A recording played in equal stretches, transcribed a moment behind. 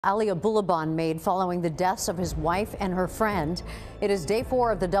Ali Abulaban made following the deaths of his wife and her friend. It is day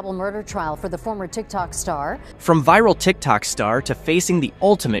 4 of the double murder trial for the former TikTok star. From viral TikTok star to facing the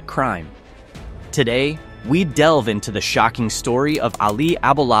ultimate crime. Today, we delve into the shocking story of Ali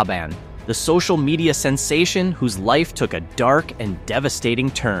Abulaban, the social media sensation whose life took a dark and devastating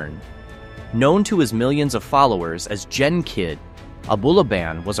turn. Known to his millions of followers as JenKid,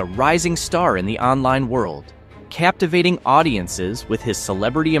 Abulaban was a rising star in the online world, captivating audiences with his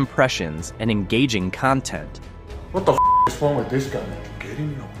celebrity impressions and engaging content. What the is wrong with this guy? Are you kidding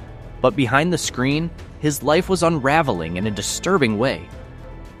me? But behind the screen, his life was unraveling in a disturbing way.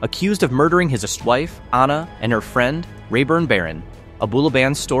 Accused of murdering his wife, Anna, and her friend, Rayburn Barron,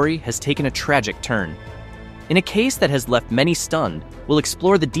 Abulaban's story has taken a tragic turn. In a case that has left many stunned, we'll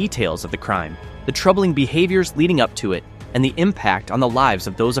explore the details of the crime, the troubling behaviors leading up to it, and the impact on the lives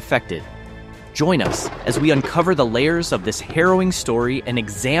of those affected. Join us as we uncover the layers of this harrowing story and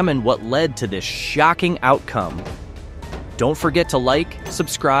examine what led to this shocking outcome. Don't forget to like,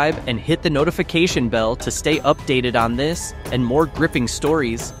 subscribe, and hit the notification bell to stay updated on this and more gripping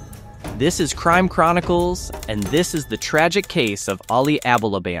stories. This is Crime Chronicles, and this is the tragic case of Ali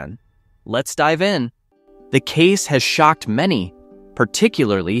Abulaban. Let's dive in. The case has shocked many,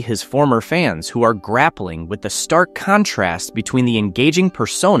 particularly his former fans who are grappling with the stark contrast between the engaging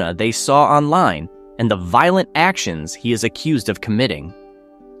persona they saw online and the violent actions he is accused of committing.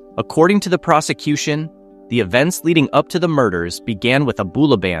 According to the prosecution, the events leading up to the murders began with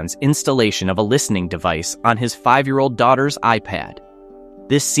Abulaban's installation of a listening device on his 5-year-old daughter's iPad.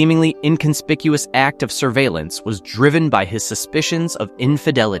 This seemingly inconspicuous act of surveillance was driven by his suspicions of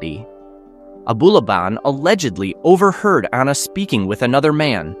infidelity. Abulaban allegedly overheard Anna speaking with another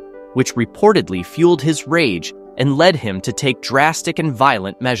man, which reportedly fueled his rage and led him to take drastic and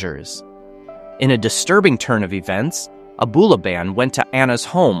violent measures. In a disturbing turn of events, Abulaban went to Anna's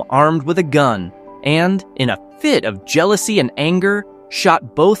home armed with a gun and, in a fit of jealousy and anger,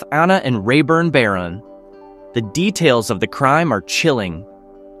 shot both Anna and Rayburn Barron. The details of the crime are chilling.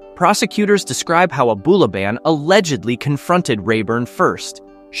 Prosecutors describe how Abulaban allegedly confronted Rayburn first,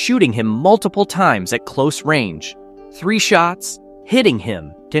 shooting him multiple times at close range, 3 shots, hitting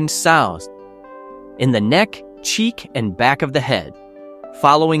him, in the neck, cheek, and back of the head.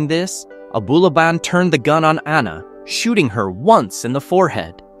 Following this, Abulaban turned the gun on Anna, shooting her once in the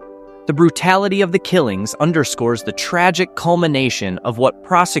forehead. The brutality of the killings underscores the tragic culmination of what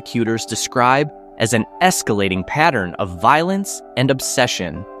prosecutors describe as an escalating pattern of violence and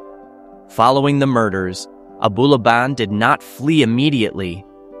obsession. Following the murders, Abulaban did not flee immediately.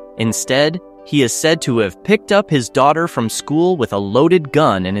 Instead, he is said to have picked up his daughter from school with a loaded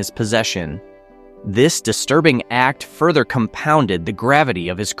gun in his possession. This disturbing act further compounded the gravity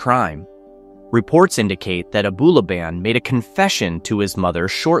of his crime. Reports indicate that Abulaban made a confession to his mother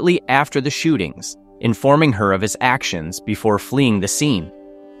shortly after the shootings, informing her of his actions before fleeing the scene.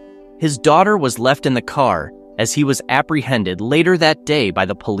 His daughter was left in the car as he was apprehended later that day by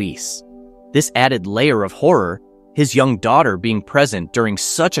the police. This added layer of horror, his young daughter being present during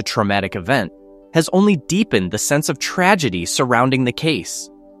such a traumatic event, has only deepened the sense of tragedy surrounding the case.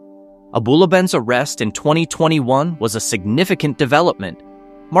 Abulaban's arrest in 2021 was a significant development,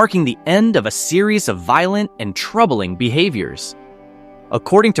 marking the end of a series of violent and troubling behaviors.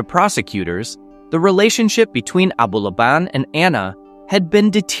 According to prosecutors, the relationship between Abulaban and Anna had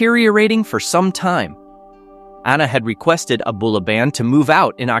been deteriorating for some time. Anna had requested Abulaban to move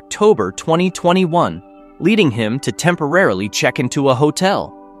out in October 2021, leading him to temporarily check into a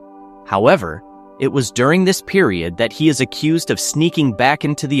hotel. However, it was during this period that he is accused of sneaking back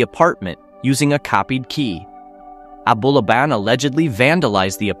into the apartment using a copied key. Abulaban allegedly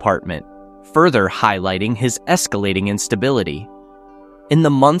vandalized the apartment, further highlighting his escalating instability. In the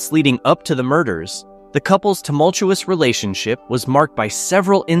months leading up to the murders, the couple's tumultuous relationship was marked by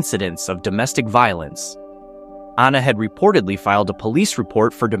several incidents of domestic violence. Anna had reportedly filed a police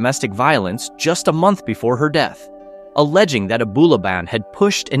report for domestic violence just a month before her death, alleging that Abulaban had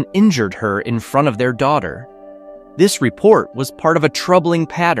pushed and injured her in front of their daughter. This report was part of a troubling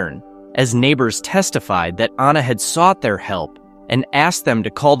pattern, as neighbors testified that Anna had sought their help and asked them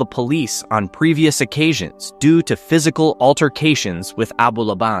to call the police on previous occasions due to physical altercations with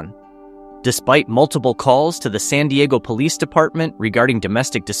Abulaban. Despite multiple calls to the San Diego Police Department regarding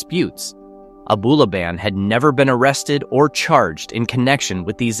domestic disputes, Abulaban had never been arrested or charged in connection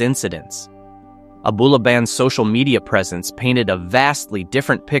with these incidents. Abulaban's social media presence painted a vastly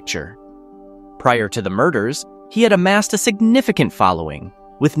different picture. Prior to the murders, he had amassed a significant following,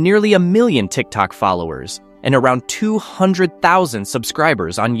 with nearly 1 million TikTok followers and around 200,000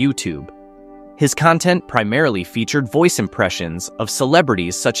 subscribers on YouTube. His content primarily featured voice impressions of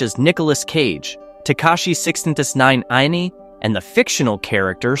celebrities such as Nicolas Cage, Tekashi 6ix9ine Aini, and the fictional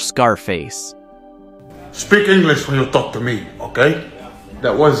character Scarface. Speak English when you talk to me, okay?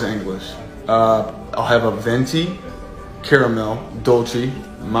 That was English. I'll have a venti, caramel, dolce.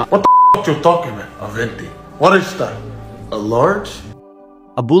 What the f you talking about? A venti. What is that? A large?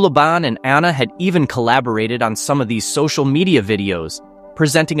 Abulaban and Anna had even collaborated on some of these social media videos,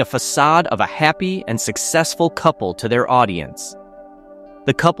 presenting a facade of a happy and successful couple to their audience.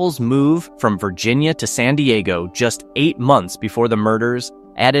 The couple's move from Virginia to San Diego just 8 months before the murders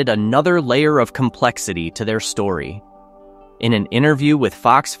added another layer of complexity to their story. In an interview with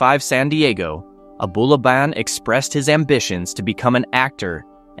Fox 5 San Diego, Abulaban expressed his ambitions to become an actor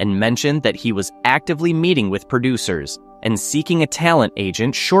and mentioned that he was actively meeting with producers and seeking a talent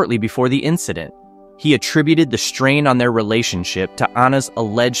agent shortly before the incident. He attributed the strain on their relationship to Anna's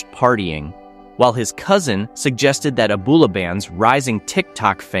alleged partying, while his cousin suggested that Abulaban's rising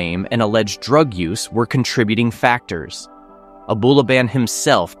TikTok fame and alleged drug use were contributing factors. Abulaban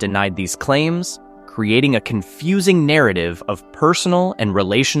himself denied these claims, creating a confusing narrative of personal and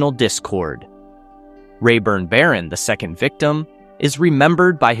relational discord. Rayburn Barron, the second victim, is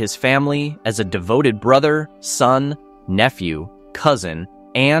remembered by his family as a devoted brother, son, nephew, cousin,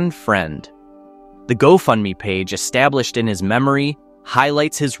 and friend. The GoFundMe page established in his memory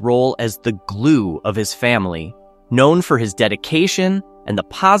highlights his role as the glue of his family, known for his dedication and the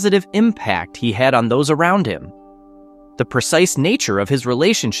positive impact he had on those around him. The precise nature of his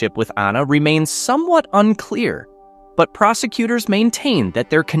relationship with Anna remains somewhat unclear, but prosecutors maintain that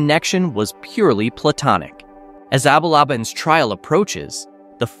their connection was purely platonic. As Abulaban's trial approaches,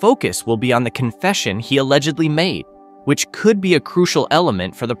 the focus will be on the confession he allegedly made, which could be a crucial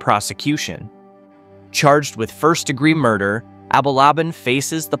element for the prosecution. Charged with first-degree murder, Abulaban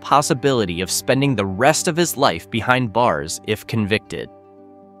faces the possibility of spending the rest of his life behind bars if convicted.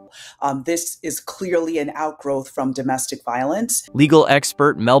 This is clearly an outgrowth from domestic violence. Legal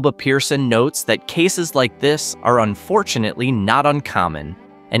expert Melba Pearson notes that cases like this are unfortunately not uncommon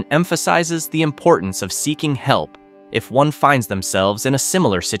and emphasizes the importance of seeking help if one finds themselves in a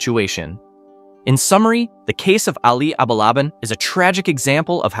similar situation. In summary, the case of Ali Abulaban is a tragic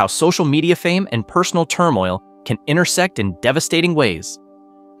example of how social media fame and personal turmoil can intersect in devastating ways.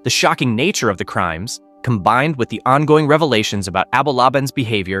 The shocking nature of the crimes, combined with the ongoing revelations about Abulaban's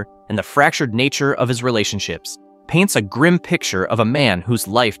behavior and the fractured nature of his relationships, paints a grim picture of a man whose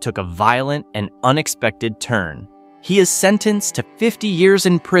life took a violent and unexpected turn. He is sentenced to 50 years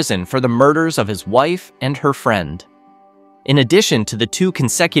in prison for the murders of his wife and her friend. In addition to the 2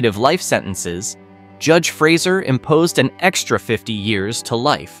 consecutive life sentences, Judge Fraser imposed an extra 50 years to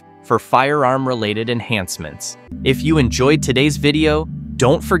life for firearm-related enhancements. If you enjoyed today's video,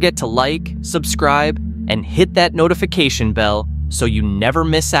 don't forget to like, subscribe, and hit that notification bell so you never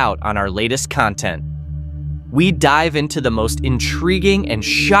miss out on our latest content. We dive into the most intriguing and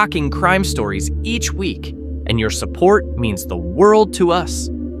shocking crime stories each week, and your support means the world to us.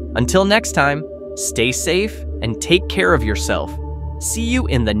 Until next time, stay safe and take care of yourself. See you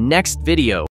in the next video.